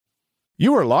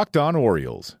You are Locked On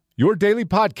Orioles, your daily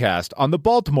podcast on the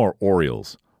Baltimore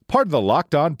Orioles, part of the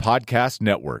Locked On Podcast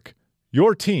Network,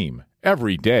 your team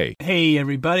every day. Hey,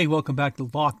 everybody. Welcome back to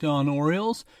Locked On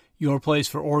Orioles, your place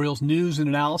for Orioles news and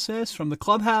analysis from the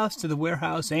clubhouse to the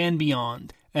warehouse and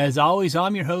beyond. As always,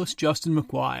 I'm your host, Justin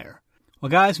McGuire.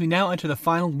 Well, guys, we now enter the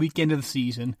final weekend of the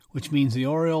season, which means the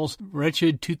Orioles'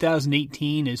 wretched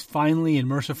 2018 is finally and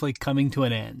mercifully coming to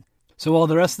an end. So while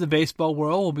the rest of the baseball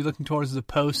world will be looking towards the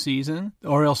postseason, the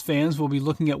Orioles fans will be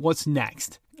looking at what's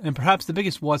next. And perhaps the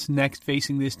biggest what's next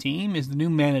facing this team is the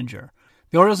new manager.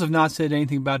 The Orioles have not said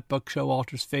anything about Buck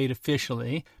Showalter's fate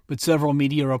officially, but several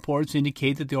media reports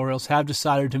indicate that the Orioles have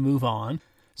decided to move on.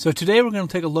 So today we're going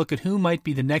to take a look at who might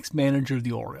be the next manager of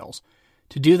the Orioles.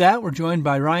 To do that, we're joined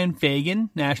by Ryan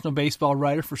Fagan, national baseball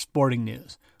writer for Sporting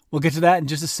News. We'll get to that in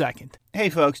just a second.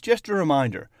 Hey folks, just a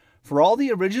reminder. For all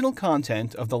the original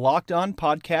content of the Locked On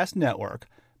Podcast Network,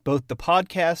 both the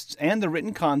podcasts and the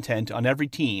written content on every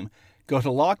team, go to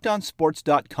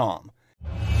LockedOnSports.com.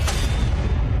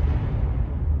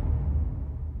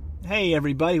 Hey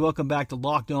everybody, welcome back to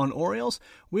Locked On Orioles.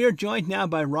 We are joined now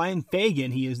by Ryan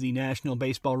Fagan. He is the national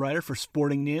baseball writer for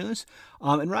Sporting News.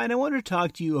 And Ryan, I wanted to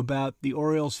talk to you about the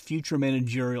Orioles' future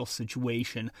managerial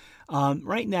situation.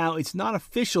 Right now, it's not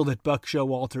official that Buck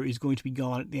Showalter is going to be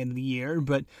gone at the end of the year,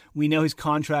 but we know his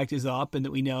contract is up, and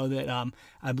that we know that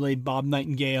I believe Bob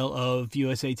Nightingale of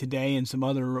USA Today and some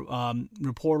other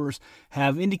reporters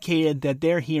have indicated that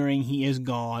they're hearing he is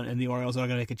gone, and the Orioles are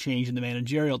going to make a change in the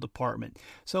managerial department.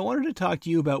 So I wanted to talk to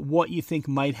you about what you think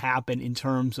might happen in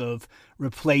terms of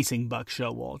replacing Buck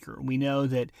Showalter. We know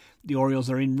that the Orioles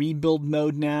are in rebuild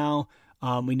mode now.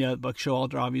 We know that Buck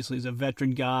Showalter obviously is a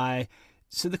veteran guy.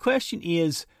 So the question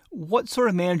is, what sort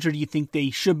of manager do you think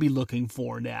they should be looking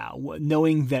for now,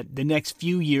 knowing that the next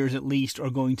few years at least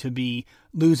are going to be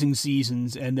losing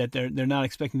seasons and that they're not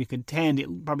expecting to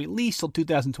contend probably at least till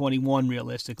 2021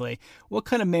 realistically? What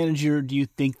kind of manager do you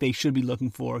think they should be looking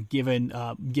for given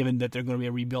that they're going to be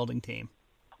a rebuilding team?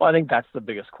 Well, I think that's the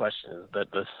biggest question, is that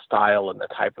the style and the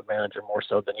type of manager more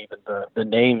so than even the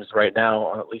names right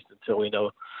now, at least until we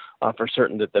know for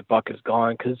certain that Buck is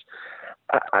gone. Because,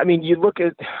 I mean, you look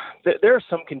at – there are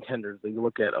some contenders that you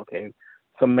look at, okay,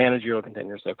 some managerial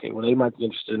contenders, okay, well, they might be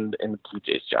interested in the Blue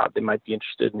Jays job. They might be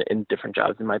interested in different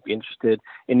jobs. They might be interested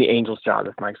in the Angels job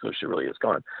if Mike Scioscia really is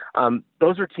gone.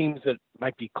 Those are teams that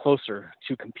might be closer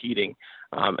to competing,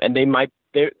 and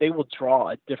they will draw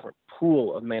a different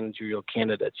pool of managerial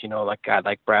candidates. You know, like a guy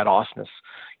like Brad Ausmus,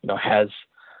 has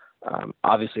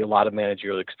obviously a lot of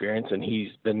managerial experience, and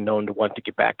he's been known to want to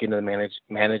get back into the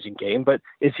managing game. But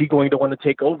is he going to want to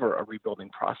take over a rebuilding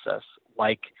process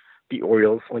like the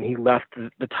Orioles when he left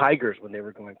the Tigers when they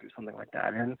were going through something like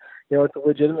that? And, it's a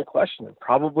legitimate question.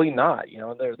 Probably not.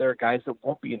 There are guys that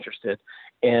won't be interested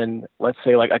in, let's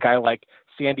say, like a guy like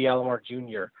Sandy Alomar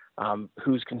Jr.,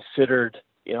 who's considered,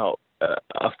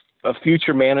 a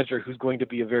future manager who's going to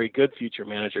be a very good future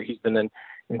manager. He's been in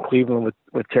Cleveland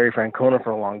with Terry Francona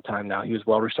for a long time now. He was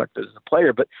well respected as a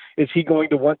player, but is he going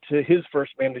to want his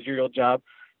first managerial job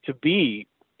to be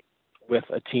with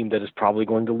a team that is probably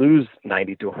going to lose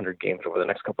 90 to 100 games over the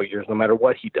next couple of years, no matter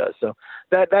what he does? So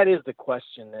that is the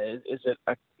question. Is it,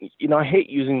 I hate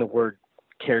using the word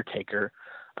caretaker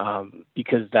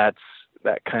because that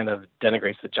kind of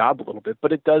denigrates the job a little bit,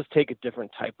 but it does take a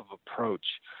different type of approach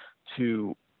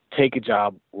to take a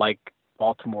job like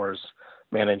Baltimore's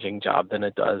managing job than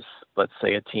it does, let's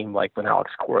say, a team like when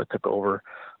Alex Cora took over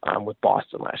with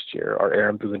Boston last year, or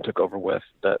Aaron Boone took over with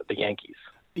the Yankees.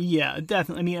 Yeah,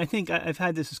 definitely. I mean, I think I've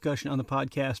had this discussion on the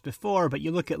podcast before, but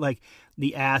you look at like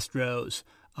the Astros.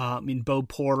 Bo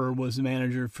Porter was the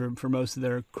manager for most of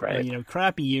their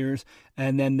crappy years,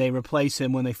 and then they replace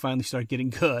him when they finally start getting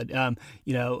good.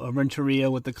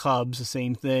 Renteria with the Cubs, the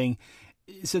same thing.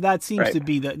 So that seems to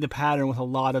be the pattern with a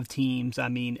lot of teams. I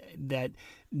mean, that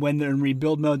when they're in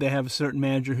rebuild mode, they have a certain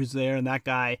manager who's there, and that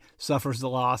guy suffers the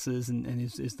losses and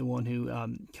is the one who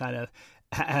kind of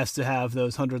has to have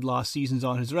those 100 loss seasons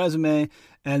on his resume.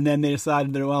 And then they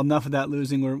decided that, well, enough of that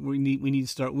losing. We need to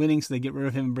start winning. So they get rid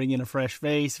of him and bring in a fresh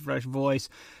face, a fresh voice.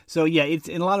 So yeah, it's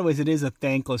in a lot of ways it is a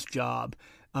thankless job.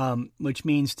 Which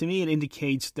means to me it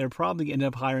indicates they're probably going to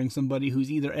end up hiring somebody who's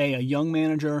either a young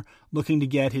manager looking to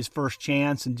get his first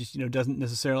chance and just doesn't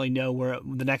necessarily know where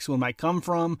the next one might come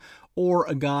from, or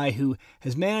a guy who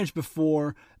has managed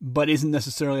before but isn't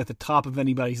necessarily at the top of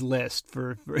anybody's list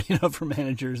for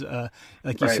managers.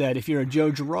 Like you said, if you're a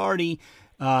Joe Girardi,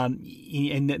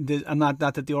 I'm not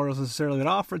that the Orioles necessarily would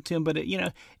offer it to him, but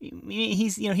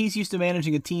he's used to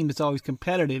managing a team that's always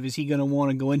competitive. Is he going to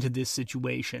want to go into this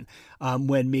situation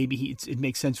when maybe it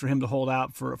makes sense for him to hold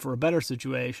out for a better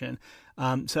situation?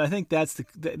 So I think that's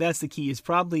the key. Is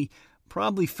probably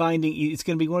finding, it's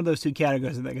going to be one of those two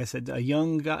categories. Like I said, a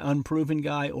young guy, unproven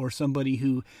guy, or somebody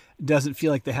who doesn't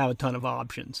feel like they have a ton of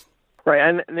options. Right,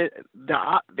 and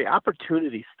the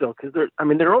opportunity still, because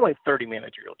there are only 30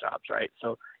 managerial jobs, right?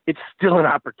 So it's still an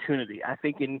opportunity. I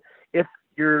think if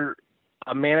you're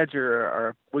a manager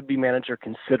or would-be manager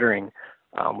considering,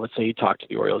 let's say you talk to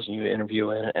the Orioles and you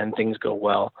interview and things go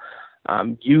well,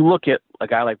 you look at a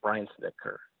guy like Brian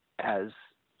Snitker as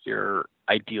your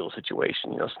ideal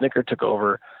situation. Snitker took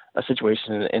over a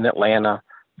situation in Atlanta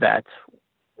that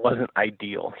wasn't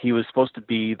ideal. He was supposed to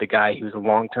be the guy. He was a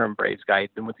long-term Braves guy.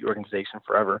 He'd been with the organization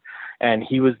forever, and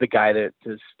he was the guy to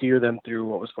steer them through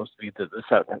what was supposed to be the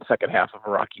second half of a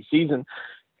rocky season.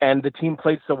 And the team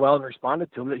played so well and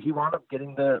responded to him that he wound up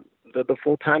getting the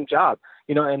full-time job.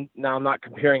 And now I'm not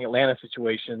comparing Atlanta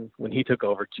situation when he took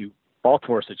over to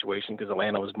Baltimore situation, because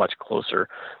Atlanta was much closer,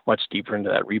 much deeper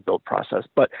into that rebuild process.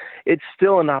 But it's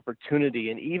still an opportunity,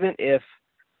 and even if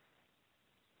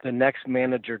the next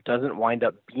manager doesn't wind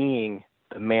up being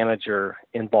the manager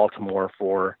in Baltimore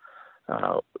for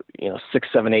 6,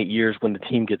 7, 8 years when the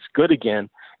team gets good again,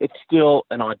 it's still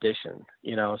an audition.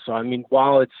 So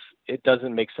while it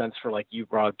doesn't make sense for, like you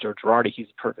brought up Joe Girardi, he's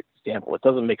a perfect example. It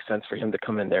doesn't make sense for him to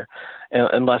come in there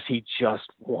unless he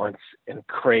just wants and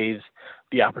craves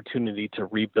the opportunity to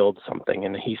rebuild something,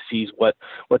 and he sees what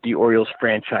the Orioles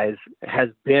franchise has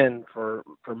been for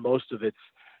most of its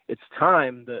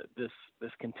time,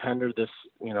 this contender, this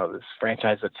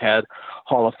franchise that's had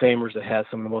Hall of Famers, that has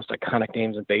some of the most iconic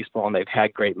names in baseball, and they've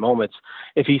had great moments.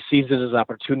 If he sees it as an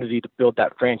opportunity to build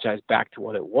that franchise back to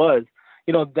what it was,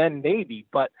 then maybe.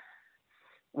 But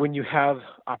when you have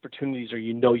opportunities, or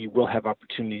you will have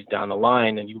opportunities down the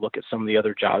line, and you look at some of the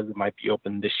other jobs that might be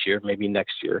open this year, maybe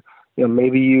next year,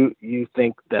 maybe you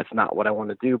think that's not what I want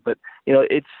to do. But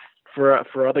it's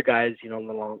for other guys,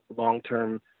 the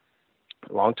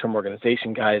long-term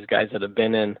organization guys that have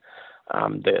been in,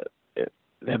 that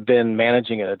have been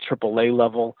managing at a AAA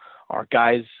level, are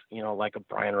guys, like a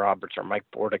Brian Roberts or Mike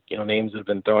Bordick, names that have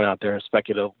been thrown out there and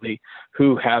speculatively,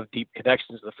 who have deep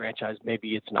connections to the franchise.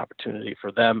 Maybe it's an opportunity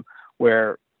for them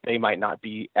where they might not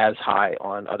be as high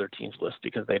on other teams' lists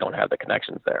because they don't have the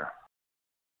connections there.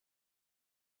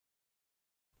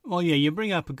 Well, yeah, you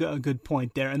bring up a good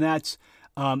point there, and that's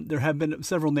there have been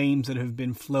several names that have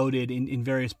been floated in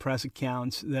various press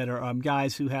accounts that are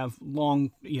guys who have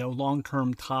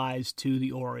long-term ties to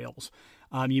the Orioles.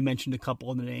 You mentioned a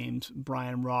couple of the names,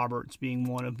 Brian Roberts being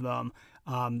one of them,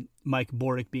 Mike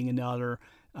Bordick being another,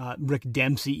 Rick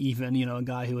Dempsey even, a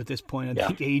guy who at this point, I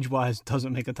think age-wise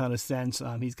doesn't make a ton of sense.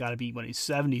 He's got to be in his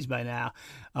 70s by now,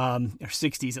 or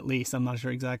 60s at least. I'm not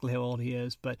sure exactly how old he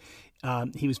is, but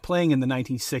he was playing in the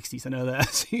 1960s. I know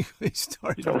that. he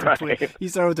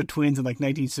started with the Twins in like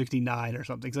 1969 or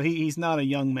something, so he's not a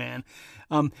young man.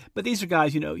 But these are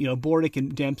guys, Bordick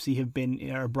and Dempsey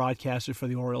are broadcasters for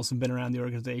the Orioles and been around the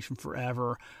organization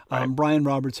forever. Right. Brian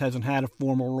Roberts hasn't had a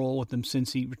formal role with them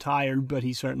since he retired, but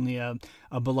he's certainly a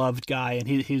beloved guy, and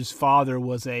his father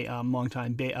was a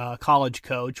longtime college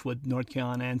coach with North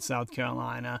Carolina and South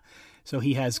Carolina. So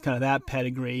he has kind of that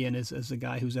pedigree, and is a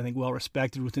guy who's, I think, well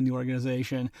respected within the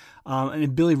organization.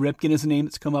 And Billy Ripken is a name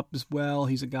that's come up as well.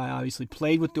 He's a guy obviously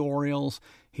played with the Orioles.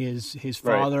 His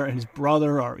father and his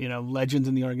brother are legends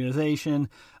in the organization.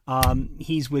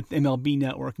 He's with MLB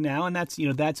Network now, and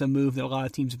that's a move that a lot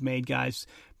of teams have made. Guys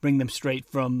bring them straight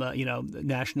from the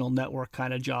national network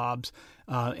kind of jobs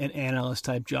and analyst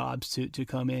type jobs to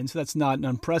come in. So that's not an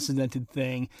unprecedented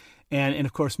thing, and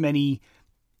of course many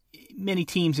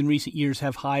teams in recent years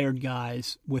have hired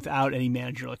guys without any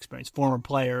managerial experience, former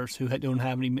players who don't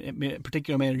have any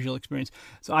particular managerial experience.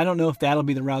 So I don't know if that'll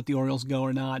be the route the Orioles go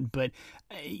or not. But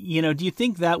do you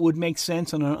think that would make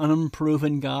sense on an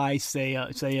unproven guy, say a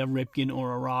Ripken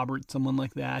or a Robert, someone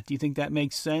like that? Do you think that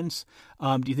makes sense?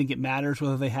 Do you think it matters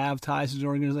whether they have ties to the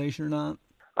organization or not?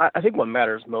 I think what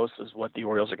matters most is what the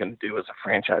Orioles are going to do as a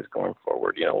franchise going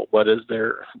forward. What is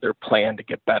their plan to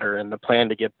get better? And the plan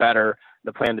to get better,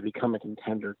 the plan to become a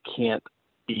contender, can't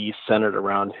be centered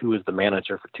around who is the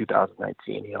manager for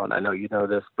 2019. And I know you know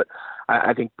this, but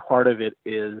I think part of it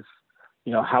is,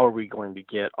 how are we going to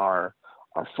get our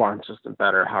farm system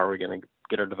better? How are we going to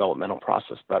get our developmental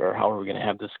process better? How are we going to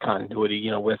have this continuity,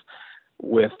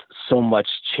 with so much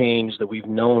change that we've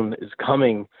known is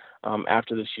coming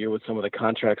after this year, with some of the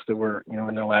contracts that were,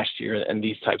 in the last year, and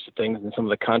these types of things, and some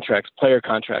of the player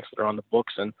contracts that are on the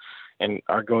books, and and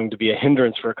are going to be a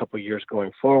hindrance for a couple of years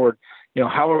going forward.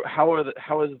 How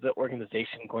is the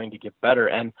organization going to get better?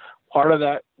 And part of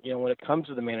that, when it comes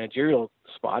to the managerial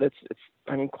spot, it's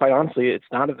quite honestly, it's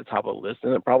not at the top of the list,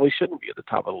 and it probably shouldn't be at the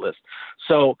top of the list.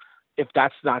 So if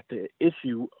that's not the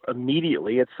issue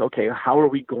immediately, it's okay. How are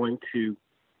we going to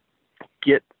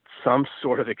get some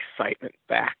sort of excitement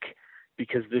back?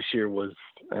 Because this year was,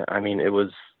 it was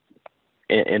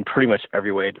in pretty much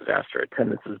every way a disaster.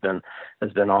 Attendance has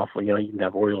been awful. You can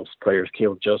have Orioles players,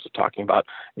 Caleb Joseph, talking about,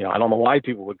 I don't know why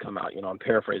people would come out. I'm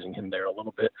paraphrasing him there a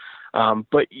little bit.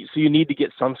 But so you need to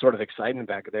get some sort of excitement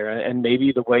back there. And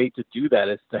maybe the way to do that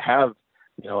is to have,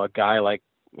 a guy like,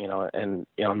 I'm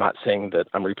not saying that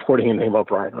I'm reporting a name of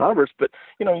Brian Roberts, but,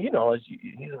 he's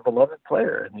a beloved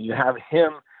player. And you have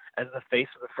him as the face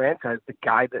of the franchise, the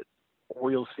guy that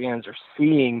Orioles fans are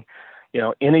seeing,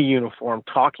 in a uniform,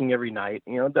 talking every night.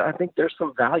 I think there's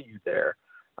some value there.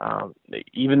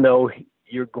 Even though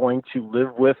you're going to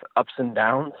live with ups and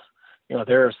downs,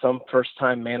 there are some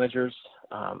first-time managers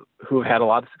who have had a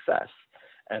lot of success.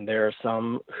 And there are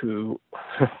some who,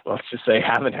 let's just say,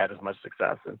 haven't had as much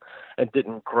success and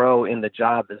didn't grow in the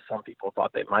job as some people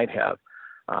thought they might have.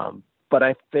 But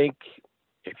I think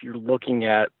if you're looking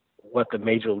at what the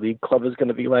Major League Club is going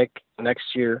to be like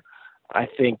next year, I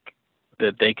think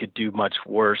that they could do much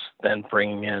worse than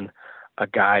bringing in a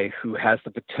guy who has the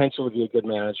potential to be a good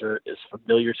manager, is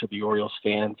familiar to the Orioles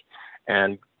fans,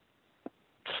 and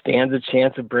stands a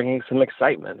chance of bringing some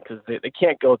excitement, because they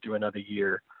can't go through another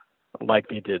year like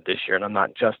they did this year. And I'm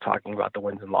not just talking about the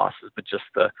wins and losses, but just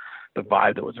the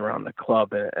vibe that was around the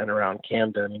club and around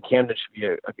Camden. Camden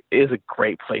is a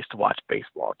great place to watch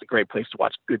baseball. It's a great place to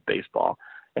watch good baseball.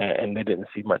 And they didn't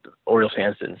see much. Orioles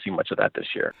fans didn't see much of that this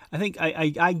year. I think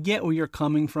I get where you're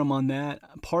coming from on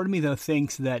that. Part of me, though,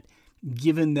 thinks that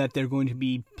given that they're going to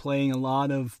be playing a lot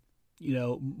of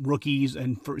rookies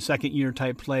and second-year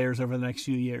type players over the next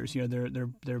few years,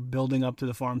 they're building up to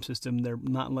the farm system. They're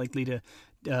not likely to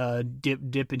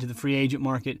dip into the free agent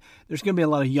market. There's going to be a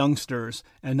lot of youngsters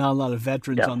and not a lot of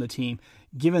veterans on the team.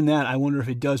 Given that, I wonder if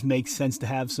it does make sense to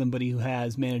have somebody who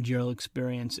has managerial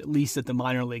experience, at least at the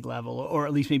minor league level, or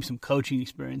at least maybe some coaching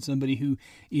experience, somebody who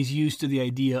is used to the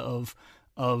idea of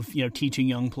teaching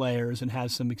young players and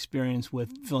has some experience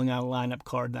with filling out a lineup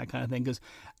card, that kind of thing. Because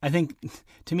I think,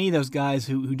 to me, those guys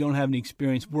who don't have any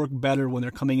experience work better when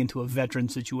they're coming into a veteran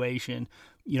situation,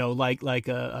 like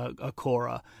a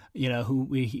Cora, who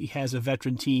he has a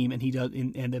veteran team, and he does,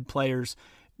 and the players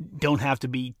don't have to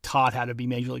be taught how to be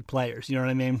major league players. You know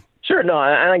what I mean? Sure. No,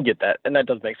 I get that. And that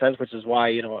does make sense, which is why,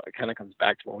 it kind of comes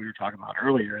back to what we were talking about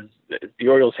earlier, is the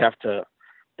Orioles have to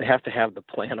have the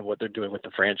plan of what they're doing with the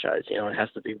franchise. It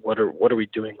has to be, what are we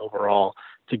doing overall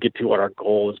to get to what our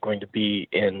goal is going to be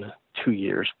in 2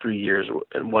 years, 3 years,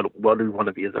 and what do we want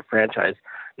to be as a franchise,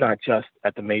 not just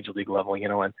at the major league level,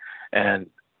 and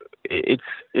it's,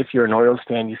 if you're an Orioles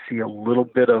fan, you see a little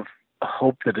bit of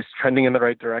hope that it's trending in the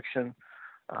right direction.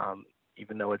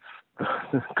 Even though it's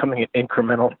coming in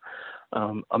incremental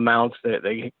amounts, that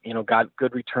they got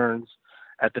good returns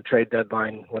at the trade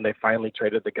deadline when they finally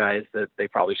traded the guys that they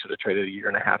probably should have traded a year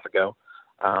and a half ago.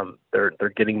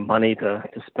 They're getting money to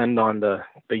spend on the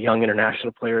young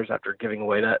international players after giving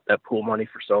away that pool money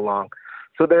for so long.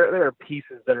 So there are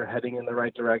pieces that are heading in the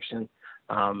right direction,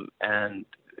 and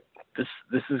this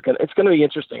is it's gonna be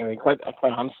interesting. Quite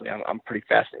honestly, I'm pretty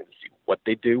fascinated to see what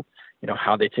they do.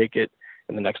 How they take it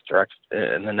in the next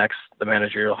the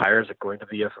managerial hire. Is it going to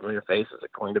be a familiar face? Is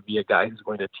it going to be a guy who's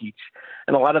going to teach?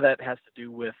 And a lot of that has to do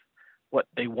with what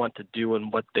they want to do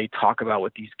and what they talk about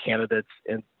with these candidates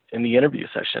in the interview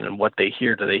session and what they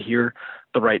hear. Do they hear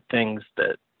the right things?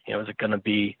 That is it going to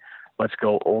be, let's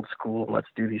go old school and let's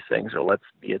do these things, or let's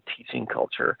be a teaching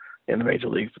culture in the major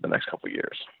league for the next couple of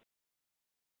years?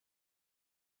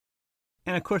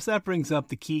 And, of course, that brings up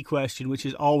the key question, which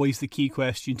is always the key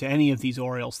question to any of these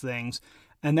Orioles things,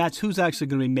 and that's who's actually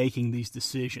going to be making these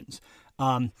decisions.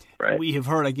 Right. We have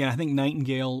heard, again, I think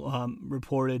Nightingale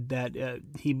reported that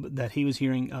he was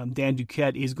hearing Dan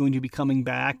Duquette is going to be coming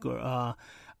back.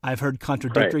 I've heard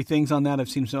contradictory things on that. I've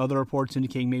seen some other reports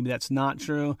indicating maybe that's not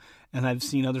true, and I've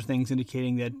seen other things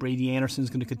indicating that Brady Anderson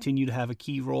is going to continue to have a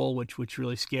key role, which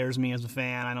really scares me as a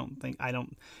fan.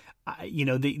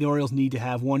 The Orioles need to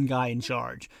have one guy in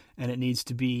charge, and it needs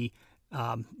to be,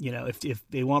 if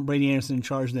they want Brady Anderson in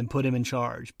charge, then put him in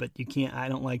charge. But you can't. I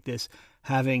don't like this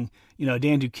having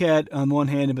Dan Duquette on one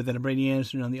hand, but then a Brady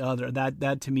Anderson on the other.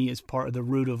 That to me is part of the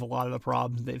root of a lot of the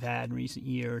problems they've had in recent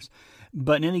years.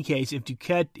 But in any case, if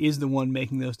Duquette is the one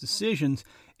making those decisions,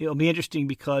 it'll be interesting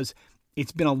because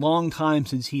it's been a long time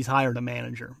since he's hired a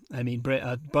manager. I mean,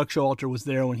 Buck Showalter was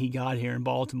there when he got here in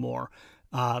Baltimore.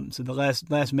 So the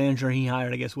last manager he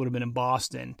hired, I guess, would have been in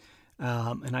Boston.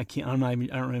 And I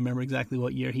don't remember exactly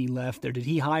what year he left there. Did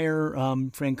he hire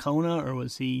Francona, or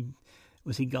was he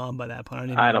gone by that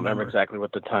point? I don't remember exactly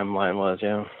what the timeline was.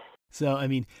 Yeah. So I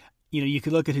mean, you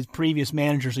could look at his previous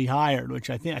managers he hired, which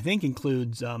I think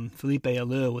includes Felipe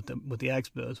Alou with the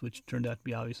Expos, which turned out to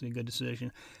be obviously a good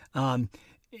decision,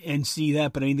 and see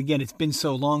that. But I mean, again, it's been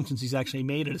so long since he's actually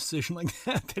made a decision like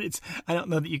that I don't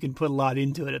know that you can put a lot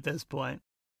into it at this point.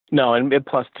 No, and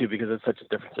plus too, because it's such a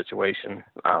different situation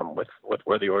with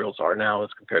where the Orioles are now as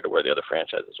compared to where the other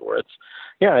franchises were.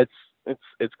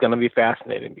 It's going to be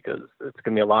fascinating because it's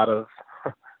going to be a lot of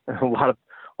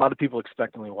people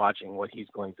expectantly watching what he's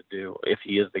going to do if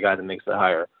he is the guy that makes the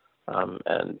hire.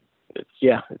 And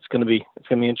it's going to be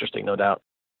interesting, no doubt.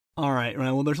 All right.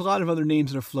 Well, there's a lot of other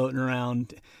names that are floating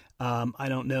around. I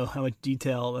don't know how much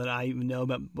detail that I even know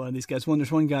about one of these guys.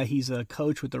 There's one guy, he's a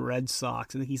coach with the Red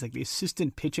Sox. I think he's like the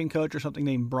assistant pitching coach or something,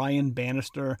 named Brian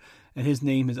Bannister, and his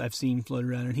name I've seen floated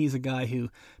around. And he's a guy who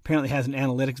apparently has an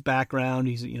analytics background.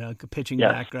 He's a pitching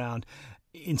background.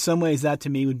 In some ways, that to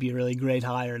me would be a really great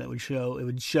hire, and it would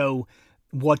show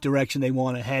what direction they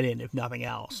want to head in, if nothing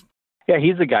else. Yeah,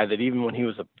 he's a guy that even when he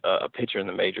was a pitcher in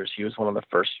the majors, he was one of the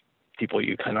first people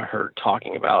you kind of heard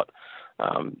talking about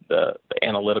the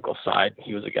analytical side.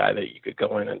 He was a guy that you could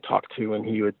go in and talk to, and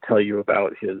he would tell you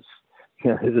about his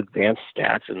advanced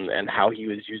stats and how he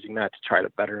was using that to try to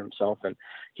better himself. And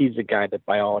he's a guy that,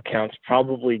 by all accounts,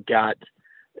 probably got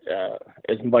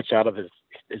as much out of his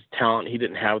talent. He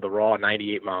didn't have the raw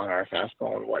 98-mile-an-hour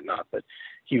fastball and whatnot, but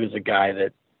he was a guy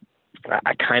that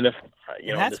I kind of,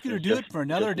 and that's going to do it for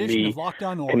another edition of Locked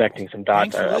On Orioles. Connecting some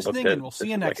dots. Thanks for listening, and we'll see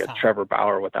you next time. Trevor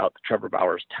Bauer without Trevor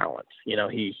Bauer's talent.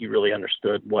 He really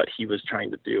understood what he was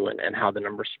trying to do and how the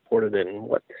numbers supported it, and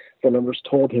what the numbers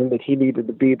told him that he needed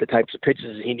to be, the types of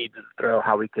pitches he needed to throw,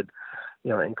 how we could,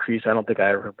 increase. I don't think I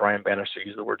ever heard Brian Bannister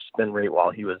use the word spin rate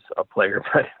while he was a player,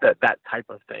 but that type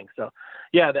of thing. So,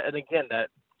 yeah, and again, that,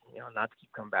 not to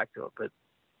keep coming back to it, but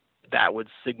that would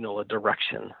signal a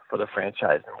direction for the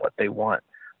franchise and what they want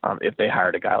if they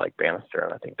hired a guy like Bannister.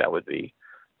 And I think that would be,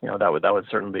 that would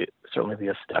certainly be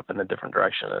a step in a different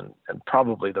direction and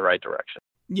probably the right direction.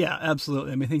 Yeah,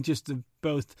 absolutely. I mean, I think just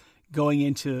both going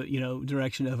into,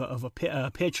 direction of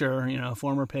a pitcher, a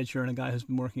former pitcher, and a guy who's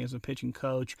been working as a pitching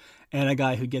coach, and a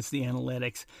guy who gets the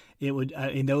analytics, it would,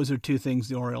 and those are two things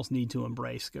the Orioles need to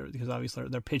embrace, because obviously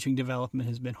their pitching development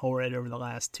has been horrid over the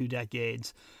last 2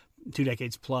 decades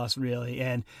plus, really.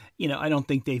 And, I don't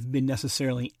think they've been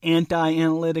necessarily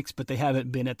anti-analytics, but they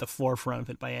haven't been at the forefront of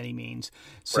it by any means.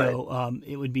 So right.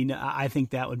 It would be, I think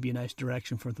that would be a nice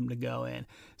direction for them to go in.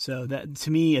 So that, to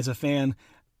me, as a fan,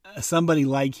 somebody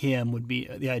like him would be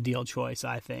the ideal choice,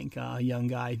 I think. A young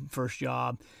guy, first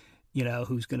job,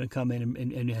 who's going to come in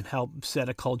and help set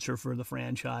a culture for the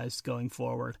franchise going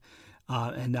forward.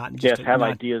 And not just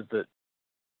ideas that.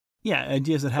 Yeah,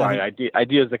 ideas that have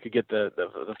ideas that could get the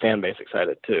fan base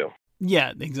excited too.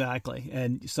 Yeah, exactly,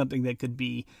 and something that could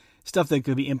be stuff that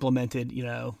could be implemented,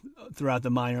 throughout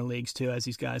the minor leagues too, as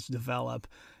these guys develop.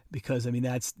 Because I mean,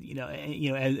 that's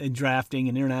as drafting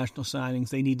and international signings,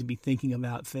 they need to be thinking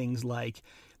about things like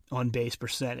on base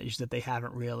percentage that they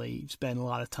haven't really spent a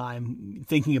lot of time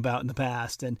thinking about in the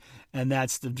past, and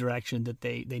that's the direction that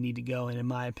they need to go in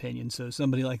my opinion. So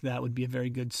somebody like that would be a very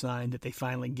good sign that they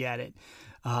finally get it.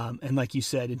 And like you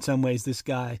said, in some ways, this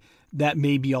guy, that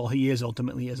may be all he is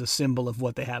ultimately, as a symbol of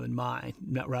what they have in mind,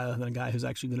 rather than a guy who's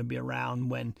actually going to be around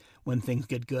when things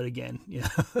get good again.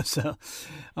 So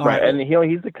right. And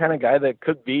he's the kind of guy that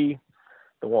could be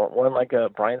the one like a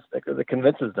Brian Snitker that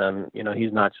convinces them,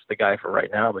 he's not just the guy for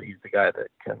right now, but he's the guy that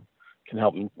can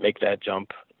help him make that jump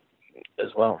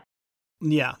as well.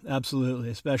 Yeah,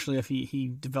 absolutely. Especially if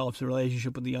he develops a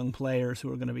relationship with the young players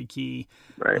who are going to be key.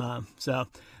 Right.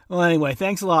 Well, anyway,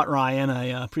 thanks a lot, Ryan.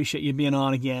 I appreciate you being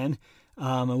on again.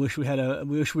 I wish we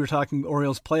were talking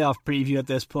Orioles playoff preview at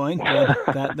this point,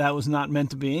 but that was not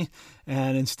meant to be.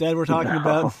 And instead we're talking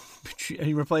about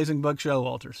replacing Buck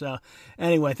Showalter. So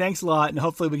anyway, thanks a lot. And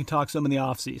hopefully we can talk some in the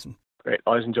off season. Great.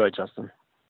 Always enjoy it, Justin.